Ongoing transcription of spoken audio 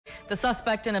The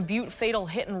suspect in a Butte fatal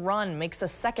hit and run makes a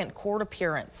second court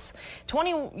appearance.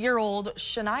 20-year-old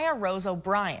Shania Rose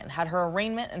O'Brien had her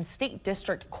arraignment in state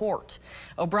district court.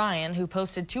 O'Brien, who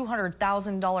posted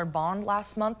 $200,000 bond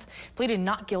last month, pleaded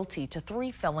not guilty to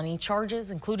 3 felony charges,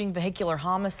 including vehicular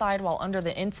homicide while under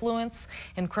the influence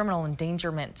and criminal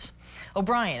endangerment.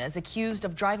 O'Brien is accused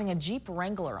of driving a Jeep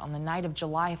Wrangler on the night of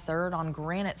July 3rd on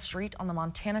Granite Street on the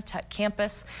Montana Tech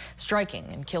campus, striking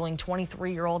and killing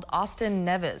 23-year-old Austin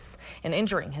Neves and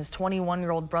injuring his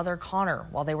 21-year-old brother Connor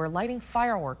while they were lighting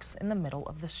fireworks in the middle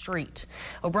of the street.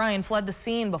 O'Brien fled the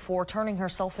scene before turning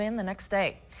herself in the next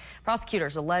day.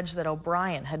 Prosecutors allege that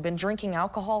O'Brien had been drinking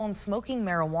alcohol and smoking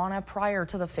marijuana prior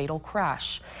to the fatal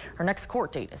crash. Her next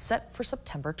court date is set for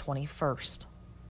September 21st.